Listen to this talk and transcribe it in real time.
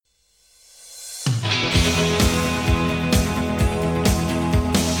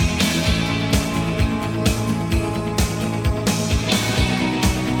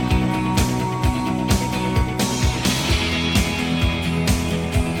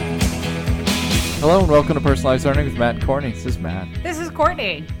Hello and welcome to Personalized Learning with Matt and Courtney. This is Matt. This is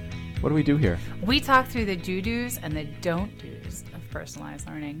Courtney. What do we do here? We talk through the do-dos and the don't-dos of personalized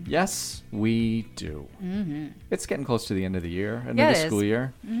learning. Yes, we do. Mm-hmm. It's getting close to the end of the year, end Yeah, of the it school is.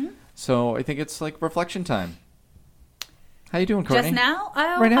 year. Mm-hmm. So I think it's like reflection time. How you doing, Courtney? Just now?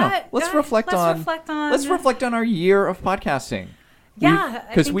 Right now. Let's reflect on our year of podcasting. Yeah.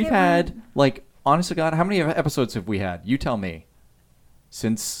 Because we've had, like, honest to God, how many episodes have we had? You tell me.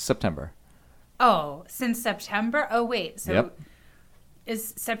 Since September. Oh, since September? Oh, wait. So Yep.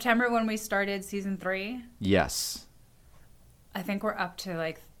 Is September when we started season 3? Yes. I think we're up to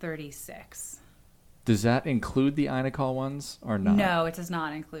like 36. Does that include the Inacall ones or not? No, it does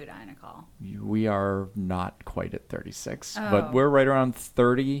not include Inacall. We are not quite at 36, Oh. but we're right around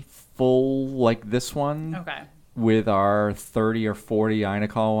 30 full like this one. Okay. With our 30 or 40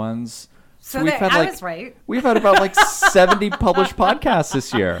 Inacall ones. So we've had, I like, was right. We've had about like 70 published podcasts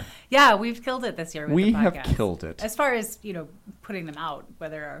this year. Yeah, we've killed it this year with We the have podcast. killed it. As far as, putting them out,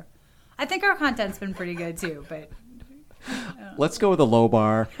 I think our content's been pretty good too, but Let's go with a low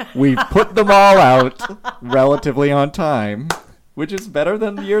bar. We've put them all out relatively on time, which is better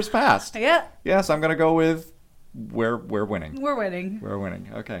than years past. yeah, Yes, I'm going to go with we're winning. we're winning. We're winning.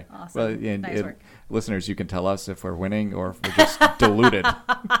 Okay. Awesome. Well, Nice work. Listeners, you can tell us if we're winning or if we're just diluted.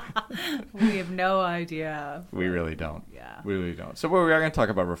 We have no idea. We really don't. Yeah. We really don't. So we are going to talk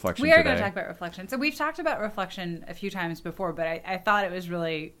about reflection We are today. going to talk about reflection. So we've talked about reflection a few times before, but I thought it was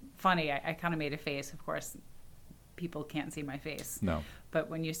really funny. I kind of made a face. Of course, people can't see my face. No. But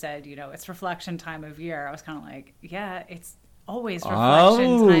when you said, it's reflection time of year, I was kind of like, yeah, it's always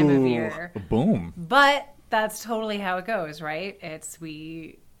reflection time of year. Boom. But that's totally how it goes, right?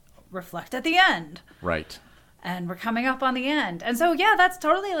 We reflect at the end. Right. And we're coming up on the end. And so, yeah, that's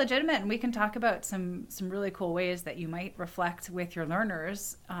totally legitimate. And we can talk about some really cool ways that you might reflect with your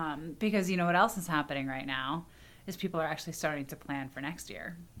learners. Because you know what else is happening right now is people are actually starting to plan for next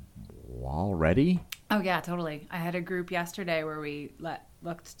year. Already? Oh, yeah, totally. I had a group yesterday where we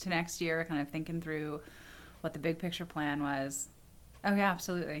looked to next year, kind of thinking through what the big picture plan was. Oh, yeah,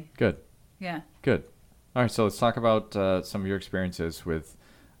 absolutely. Good. Yeah. Good. All right, so let's talk about some of your experiences with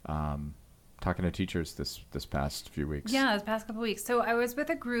talking to teachers this past few weeks. Yeah, this past couple of weeks. So I was with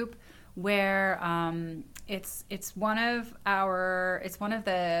a group where it's one of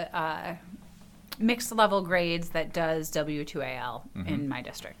the mixed level grades that does W2AL in my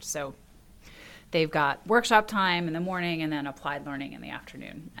district. So they've got workshop time in the morning and then applied learning in the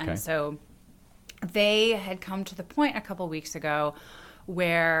afternoon. Okay. And so they had come to the point a couple weeks ago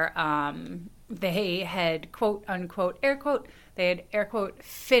where they had quote unquote air quote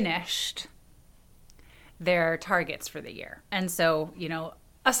finished their targets for the year. And so,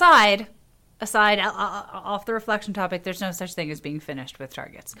 aside off the reflection topic, there's no such thing as being finished with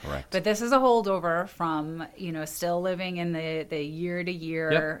targets. Correct. But this is a holdover from, still living in the year to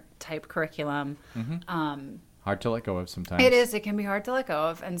year type curriculum. Mm-hmm. Hard to let go of sometimes. It is. It can be hard to let go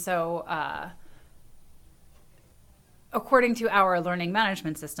of. And so, according to our learning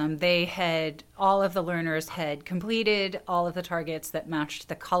management system, all of the learners had completed all of the targets that matched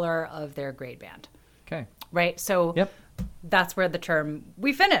the color of their grade band. Okay. Right? So that's where the term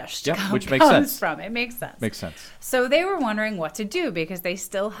 "we finished" which makes sense. from. It makes sense. Makes sense. So they were wondering what to do because they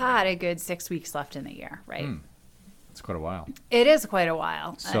still had a good 6 weeks left in the year, right? It's quite a while. It is quite a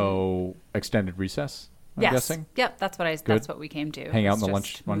while. So extended recess, I'm guessing? Yep, that's what we came to. Hang out in It's the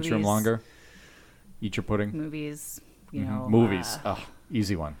just lunchroom movies, longer? Eat your pudding? Movies, Movies.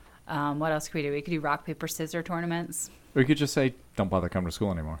 Easy one. What else could we do? We could do rock, paper, scissors tournaments. Or you could just say, don't bother coming to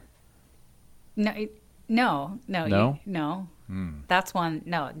school anymore. No. No? No. That's one.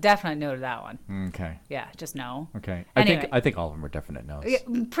 No, definite no to that one. Okay. Yeah, just no. Okay. Anyway. I think all of them are definite no's. Yeah,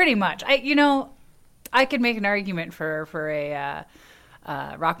 pretty much. I could make an argument for a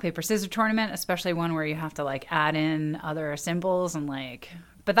rock, paper, scissors tournament, especially one where you have to add in other symbols and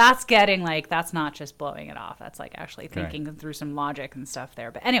but that's that's not just blowing it off. That's actually thinking through some logic and stuff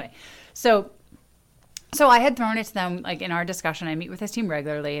there. But anyway, so I had thrown it to them, in our discussion. I meet with this team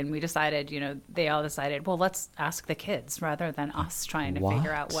regularly, and we decided, they all decided, well, let's ask the kids rather than us trying to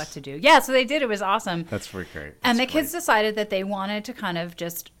figure out what to do. Yeah, so they did. It was awesome. That's pretty great. And the kids decided that they wanted to kind of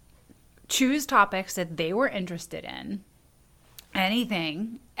just choose topics that they were interested in,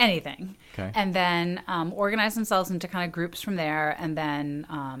 anything, okay, and then organize themselves into kind of groups from there, and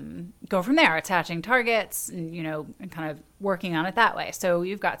then go from there, attaching targets, and and kind of working on it that way. So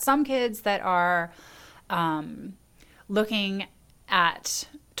you've got some kids that are looking at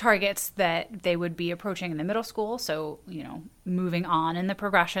targets that they would be approaching in the middle school. So, moving on in the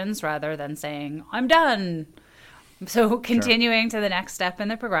progressions rather than saying, I'm done. So continuing to the next step in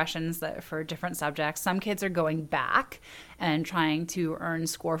the progressions that for different subjects, some kids are going back and trying to earn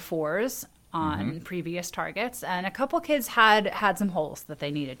score 4s on previous targets. And a couple kids had some holes that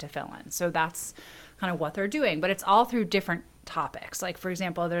they needed to fill in. So that's kind of what they're doing. But it's all through different topics. Like, for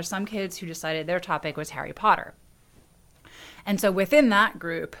example, there's some kids who decided their topic was Harry Potter. And so within that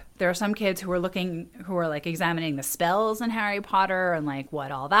group, there are some kids who are like examining the spells in Harry Potter and like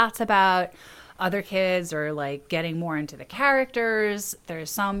what all that's about. Other kids are like getting more into the characters.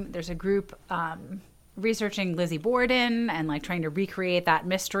 There's a group researching Lizzie Borden and like trying to recreate that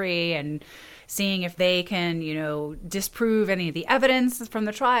mystery and seeing if they can, disprove any of the evidence from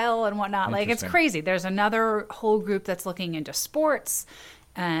the trial and whatnot. Like, it's crazy. There's another whole group that's looking into sports.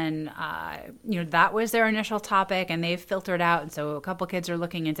 And, that was their initial topic, and they've filtered out. And so a couple kids are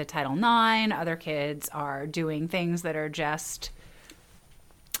looking into Title IX. Other kids are doing things that are just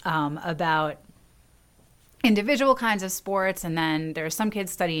about individual kinds of sports. And then there's some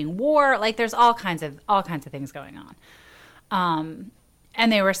kids studying war. Like, there's all kinds of things going on. And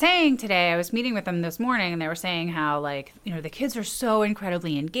they were saying today, I was meeting with them this morning, and they were saying how, like, the kids are so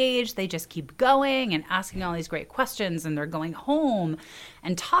incredibly engaged. They just keep going and asking all these great questions, and they're going home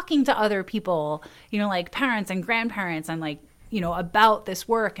and talking to other people, like parents and grandparents and, like, about this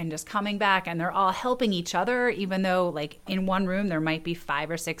work and just coming back. And they're all helping each other, even though, like, in one room there might be 5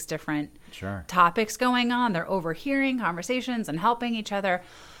 or 6 different topics going on. They're overhearing conversations and helping each other.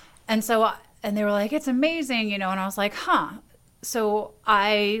 And so, and they were like, it's amazing, and I was like, huh. So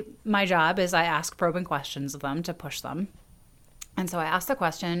my job is I ask probing questions of them to push them. And so I asked the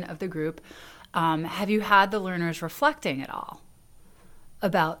question of the group, have you had the learners reflecting at all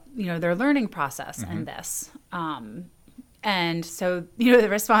about, their learning process in this? And so, the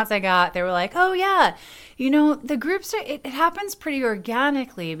response I got, they were like, oh yeah, the groups, it happens pretty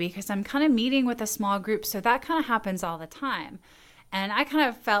organically because I'm kind of meeting with a small group. So that kind of happens all the time. And I kind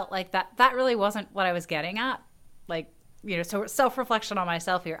of felt like that really wasn't what I was getting at. Like, so self-reflection on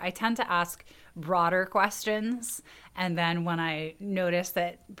myself here. I tend to ask broader questions. And then when I notice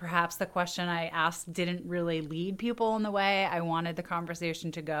that perhaps the question I asked didn't really lead people in the way I wanted the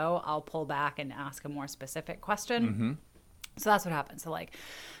conversation to go, I'll pull back and ask a more specific question. So that's what happens. So like,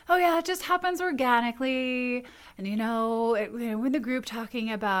 oh yeah, it just happens organically. And, with the group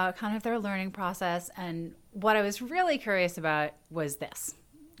talking about kind of their learning process. And what I was really curious about was this.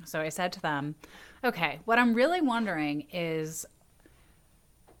 So I said to them, okay, what I'm really wondering is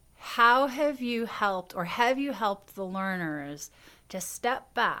how have you helped the learners to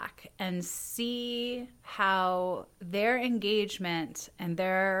step back and see how their engagement and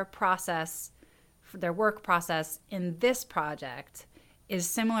their process, their work process in this project is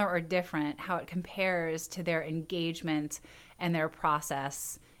similar or different, how it compares to their engagement and their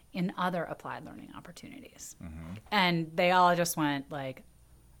process in other applied learning opportunities. And they all just went like,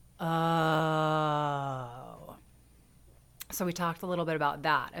 oh. So we talked a little bit about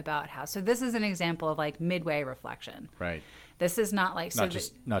that, about how, so this is an example of like midway reflection. Right. This is not like, not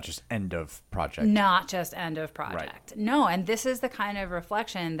just end of project. Not just end of project. Right. No. And this is the kind of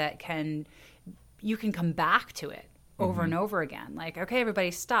reflection that you can come back to it over and over again. Like, okay,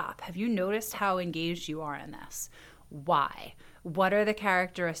 everybody stop. Have you noticed how engaged you are in this? Why? What are the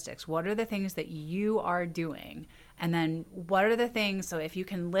characteristics? What are the things that you are doing? And then what are the things, so if you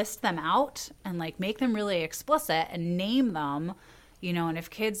can list them out and like make them really explicit and name them, and if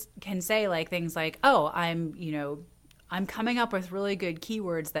kids can say like things like, oh, I'm coming up with really good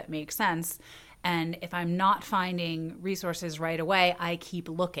keywords that make sense. And if I'm not finding resources right away, I keep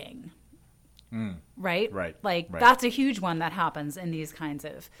looking. Right? Right. Like that's a huge one that happens in these kinds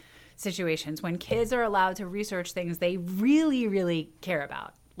of situations when kids are allowed to research things they really, really care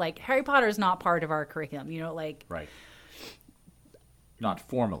about. Like Harry Potter is not part of our curriculum, Right. Not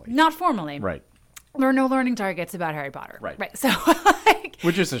formally. Right. There are no learning targets about Harry Potter. Right. So,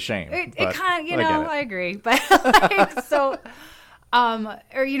 which is a shame. It kind of, I agree. But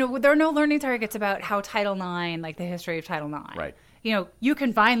there are no learning targets about how Title IX, like the history of Title IX. Right. You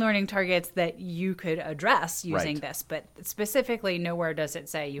can find learning targets that you could address using this, but specifically nowhere does it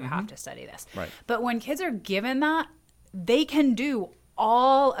say you have to study this. Right. But when kids are given that, they can do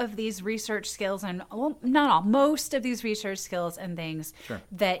all of these research skills and, well, not all, most of these research skills and things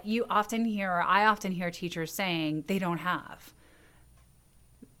that you often hear, or I often hear teachers saying they don't have.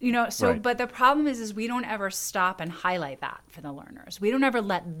 But the problem is we don't ever stop and highlight that for the learners. We don't ever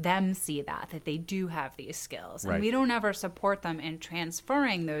let them see that they do have these skills. And we don't ever support them in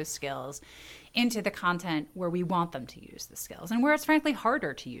transferring those skills into the content where we want them to use the skills and where it's frankly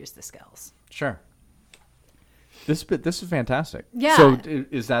harder to use the skills. Sure. This is fantastic. Yeah. So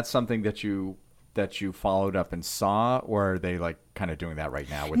is that something that you that you followed up and saw, or are they like kind of doing that right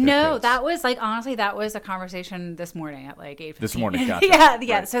now with their No, kids? that was like, honestly, that was a conversation this morning at like 8:15. This morning, gotcha. Yeah.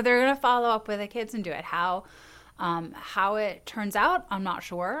 Right. So they're going to follow up with the kids and do it. How it turns out, I'm not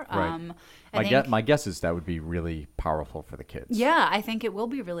sure. Right. My guess is that would be really powerful for the kids. Yeah, I think it will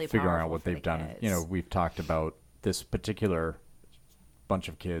be really Figuring powerful out what for they've the done. kids. You know, we've talked about this particular bunch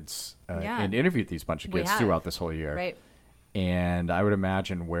of kids Yeah. and interviewed these bunch of We kids have. throughout this whole year. Right. And I would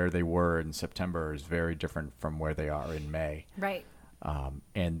imagine where they were in September is very different from where they are in May. Right.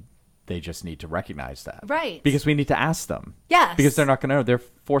 And they just need to recognize that. Right. Because we need to ask them. Yes. Because they're not going to know. They're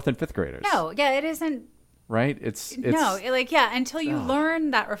 4th and 5th graders. No, yeah, it isn't. Right? It's No, like, yeah, until you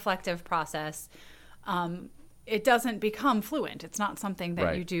learn that reflective process, it doesn't become fluent. It's not something that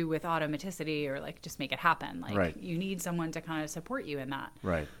Right. you do with automaticity or like just make it happen. Like Right. you need someone to kind of support you in that.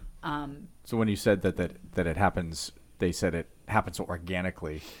 Right. So when you said that it happens, they said it happens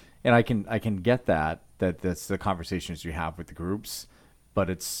organically, and I can get that's the conversations you have with the groups, but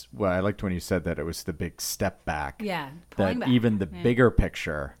it's I liked when you said that it was the big step back. Yeah, That pulling back. even the Yeah. bigger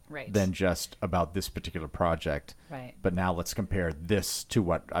picture Right. than just about this particular project. Right. But now let's compare this to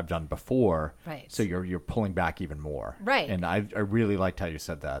what I've done before. Right. So you're pulling back even more. Right. And I really liked how you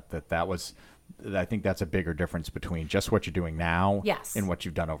said that was. I think that's a bigger difference between just what you're doing now Yes. and what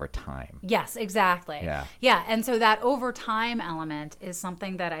you've done over time. Yes, exactly. Yeah. Yeah. And so that overtime element is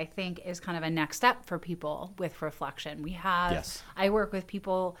something that I think is kind of a next step for people with reflection. Yes. I work with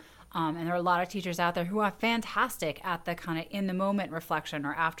people, and there are a lot of teachers out there who are fantastic at the kind of in the moment reflection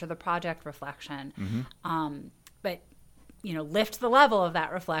or after the project reflection. But lift the level of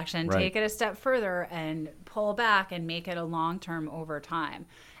that reflection, Right. take it a step further and pull back and make it a long-term over time.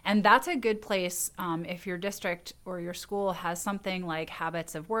 And that's a good place if your district or your school has something like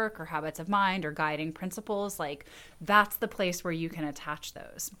habits of work or habits of mind or guiding principles, like that's the place where you can attach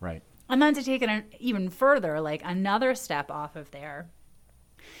those. Right. And then to take it even further, like another step off of there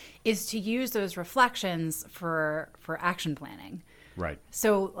is to use those reflections for action planning. Right.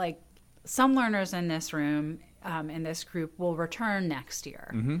 So, like, some learners in this room, in this group, will return next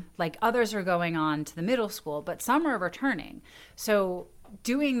year. Like, others are going on to the middle school, but some are returning. So,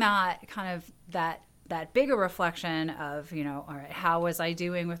 doing that kind of that bigger reflection of, all right, how was I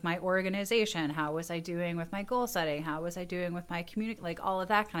doing with my organization? How was I doing with my goal setting? How was I doing with my community? Like, all of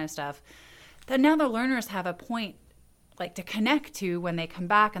that kind of stuff. Then now the learners have a point like to connect to when they come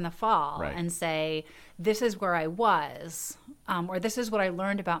back in the fall. Right. And say, this is where I was, or this is what I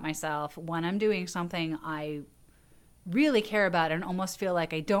learned about myself when I'm doing something I really care about and almost feel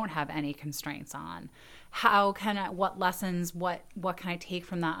like I don't have any constraints on. How can I, what lessons, what can I take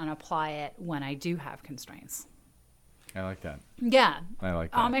from that and apply it when I do have constraints? I like that. Yeah. I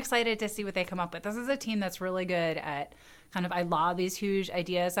like that. I'm excited to see what they come up with. This is a team that's really good at kind of, I lob these huge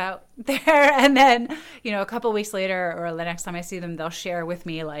ideas out there, and then, a couple of weeks later or the next time I see them, they'll share with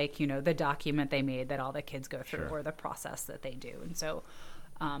me, like, the document they made that all the kids go through, Sure. or the process that they do. And so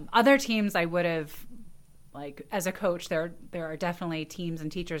other teams I would have, like, as a coach, there are definitely teams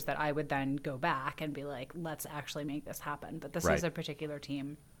and teachers that I would then go back and be like, let's actually make this happen. But this Right. is a particular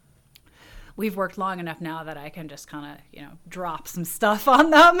team. We've worked long enough now that I can just kind of, drop some stuff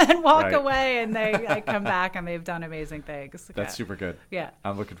on them and walk Right. away, and they come back and they've done amazing things. That's Yeah. super good. Yeah.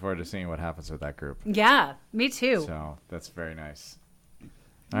 I'm looking forward to seeing what happens with that group. Yeah, me too. So that's very nice.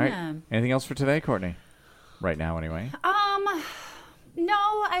 All right. Yeah. Anything else for today, Courtney? Right now, anyway. No,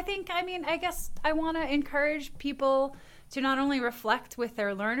 I guess I want to encourage people to not only reflect with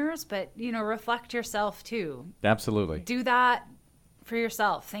their learners, but, reflect yourself too. Absolutely. Do that for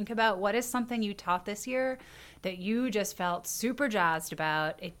yourself. Think about what is something you taught this year that you just felt super jazzed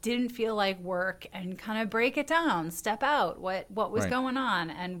about. It didn't feel like work, and kind of break it down, step out what was Right. going on,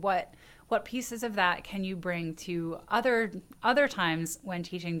 and what pieces of that can you bring to other times when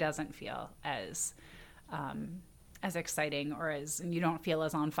teaching doesn't feel as exciting, or as you don't feel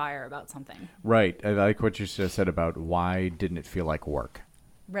as on fire about something. Right. I like what you just said about why didn't it feel like work.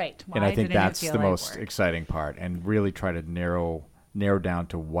 Right. And I Why think didn't it that's feel the like most work? exciting part, and really try to narrow down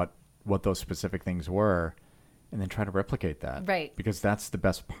to what those specific things were, and then try to replicate that. Right. Because that's the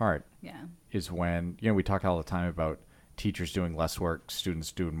best part. Yeah. Is when, we talk all the time about teachers doing less work,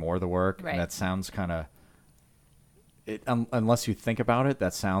 students doing more of the work. Right. And that sounds kind of, unless you think about it,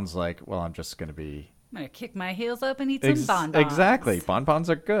 that sounds like, well, I'm just going to be. I'm going to kick my heels up and eat some bonbons. Exactly. Bonbons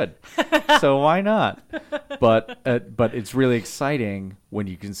are good. So why not? But it's really exciting when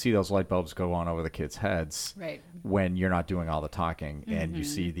you can see those light bulbs go on over the kids' heads. Right. When you're not doing all the talking, and you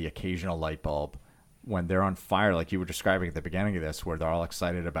see the occasional light bulb when they're on fire, like you were describing at the beginning of this, where they're all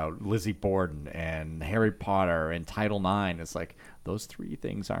excited about Lizzie Borden and Harry Potter and Title IX, it's like those three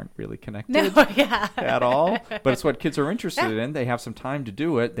things aren't really connected at all. But it's what kids are interested in. They have some time to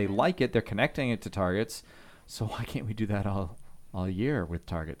do it. They like it. They're connecting it to Targets. So why can't we do that all year with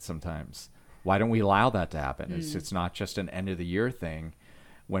Targets sometimes? Why don't we allow that to happen? It's not just an end of the year thing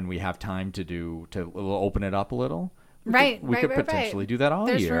when we have time to open it up a little. We could potentially do that all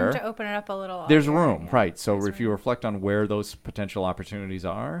year. There's room to open it up a little. There's room, right. So if you reflect on where those potential opportunities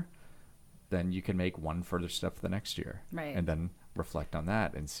are, then you can make one further step for the next year. Right. And then reflect on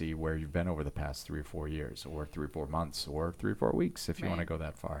that and see where you've been over the past 3 or 4 years, or 3 or 4 months, or 3 or 4 weeks, if you want to go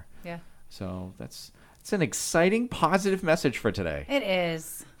that far. Yeah. So it's an exciting, positive message for today. It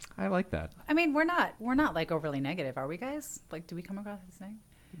is. I like that. I mean, we're not like overly negative, are we, guys? Like, do we come across this thing?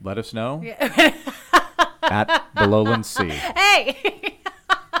 Let us know. Yeah. At the Lowland Sea. Hey!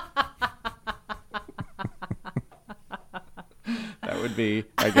 That would be,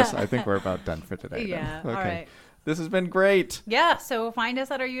 I think we're about done for today. Yeah, Okay. all right. This has been great. Yeah, so find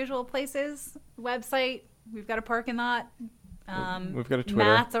us at our usual places. Website, we've got a parking lot. We've got a Twitter.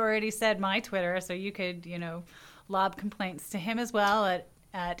 Matt's already said my Twitter, so you could, lob complaints to him as well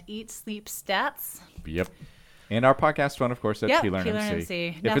at Eat Sleep Stats. Yep. And our podcast one, of course, at PLearn PLearn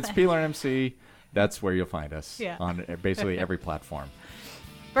MC. If it's PLearn MC, that's where you'll find us Yeah. on basically every platform.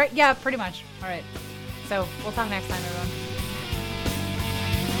 Right, yeah, pretty much. All right. So we'll talk next time, everyone.